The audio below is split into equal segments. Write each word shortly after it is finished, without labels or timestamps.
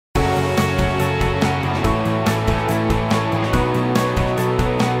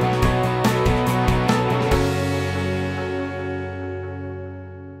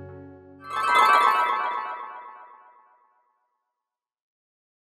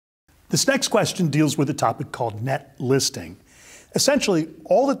This next question deals with a topic called net listing. Essentially,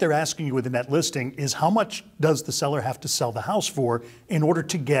 all that they're asking you with a net listing is how much does the seller have to sell the house for in order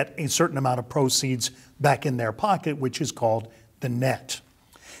to get a certain amount of proceeds back in their pocket, which is called the net.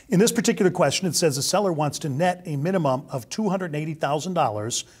 In this particular question, it says the seller wants to net a minimum of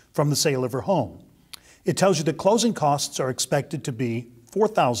 $280,000 from the sale of her home. It tells you that closing costs are expected to be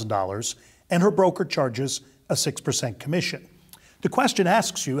 $4,000 and her broker charges a 6% commission. The question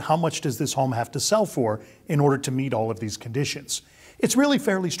asks you, how much does this home have to sell for in order to meet all of these conditions? It's really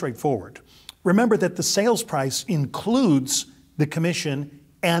fairly straightforward. Remember that the sales price includes the commission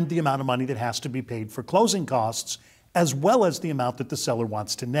and the amount of money that has to be paid for closing costs, as well as the amount that the seller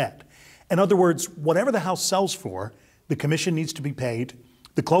wants to net. In other words, whatever the house sells for, the commission needs to be paid,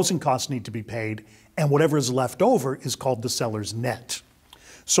 the closing costs need to be paid, and whatever is left over is called the seller's net.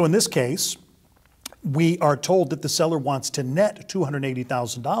 So in this case, we are told that the seller wants to net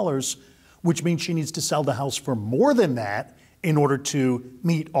 $280,000, which means she needs to sell the house for more than that in order to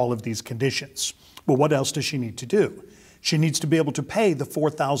meet all of these conditions. Well, what else does she need to do? She needs to be able to pay the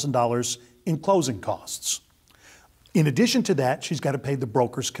 $4,000 in closing costs. In addition to that, she's got to pay the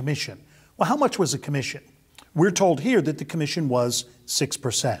broker's commission. Well, how much was the commission? We're told here that the commission was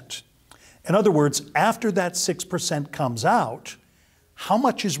 6%. In other words, after that 6% comes out, how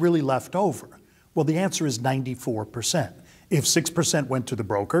much is really left over? Well, the answer is 94%. If 6% went to the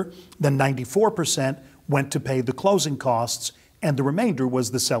broker, then 94% went to pay the closing costs, and the remainder was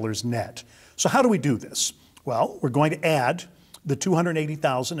the seller's net. So how do we do this? Well, we're going to add the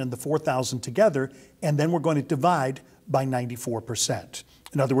 $280,000 and the $4,000 together, and then we're going to divide by 94%.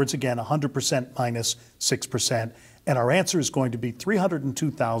 In other words, again, 100% minus 6%, and our answer is going to be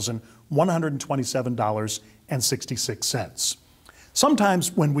 $302,127.66.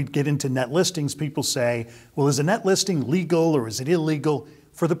 Sometimes when we get into net listings, people say, well, is a net listing legal or is it illegal?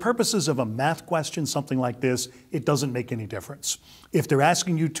 For the purposes of a math question, something like this, it doesn't make any difference. If they're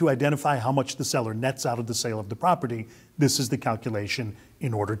asking you to identify how much the seller nets out of the sale of the property, this is the calculation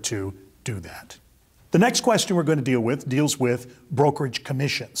in order to do that. The next question we're going to deal with deals with brokerage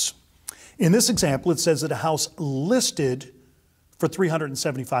commissions. In this example, it says that a house listed for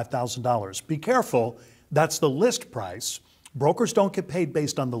 $375,000. Be careful, that's the list price. Brokers don't get paid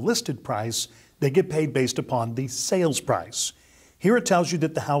based on the listed price, they get paid based upon the sales price. Here it tells you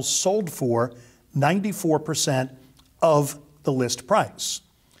that the house sold for 94% of the list price.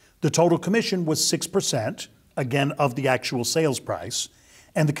 The total commission was 6%, again, of the actual sales price,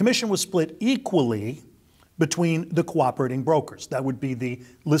 and the commission was split equally between the cooperating brokers. That would be the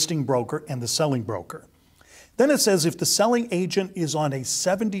listing broker and the selling broker. Then it says if the selling agent is on a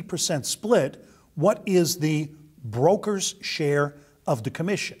 70% split, what is the broker's share of the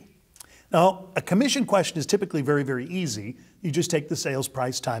commission? Now, a commission question is typically very, very easy. You just take the sales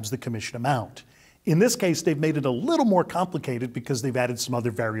price times the commission amount. In this case, they've made it a little more complicated because they've added some other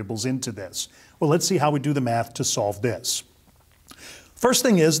variables into this. Well, let's see how we do the math to solve this. First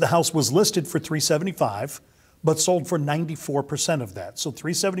thing is the house was listed for $375,000, but sold for 94% of that. So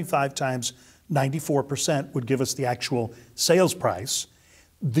 $375,000 times 94% would give us the actual sales price.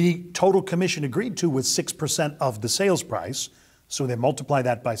 The total commission agreed to was 6% of the sales price, so they multiply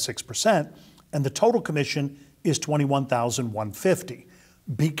that by 6%, and the total commission is $21,150.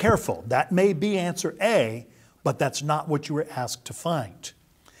 Be careful, that may be answer A, but that's not what you were asked to find.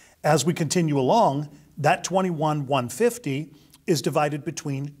 As we continue along, that $21,150 is divided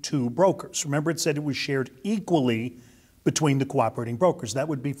between two brokers. Remember, it said it was shared equally between the cooperating brokers. That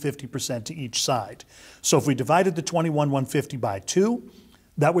would be 50% to each side. So if we divided the $21,150 by 2,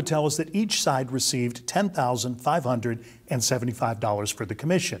 that would tell us that each side received $10,575 for the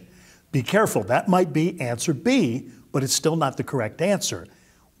commission. Be careful, that might be answer B, but it's still not the correct answer.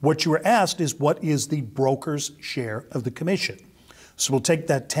 What you were asked is what is the broker's share of the commission? So we'll take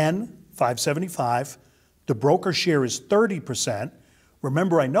that $10,575. The broker share is 30%.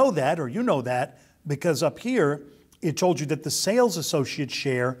 Remember, I know that, or you know that, because up here it told you that the sales associate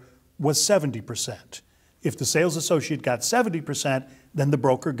share was 70%. If the sales associate got 70%, then the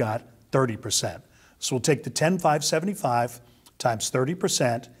broker got 30%. So we'll take the $10,575 times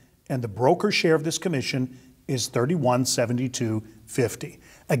 30%, and the broker share of this commission is $31,7250.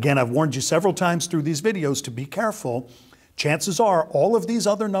 Again, I've warned you several times through these videos to be careful. Chances are all of these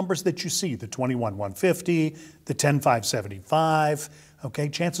other numbers that you see, the $21,150, the $10,575, okay,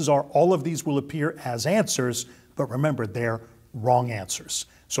 chances are all of these will appear as answers, but remember, they're wrong answers.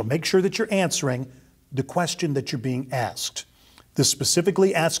 So make sure that you're answering the question that you're being asked. This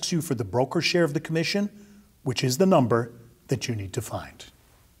specifically asks you for the broker share of the commission, which is the number that you need to find.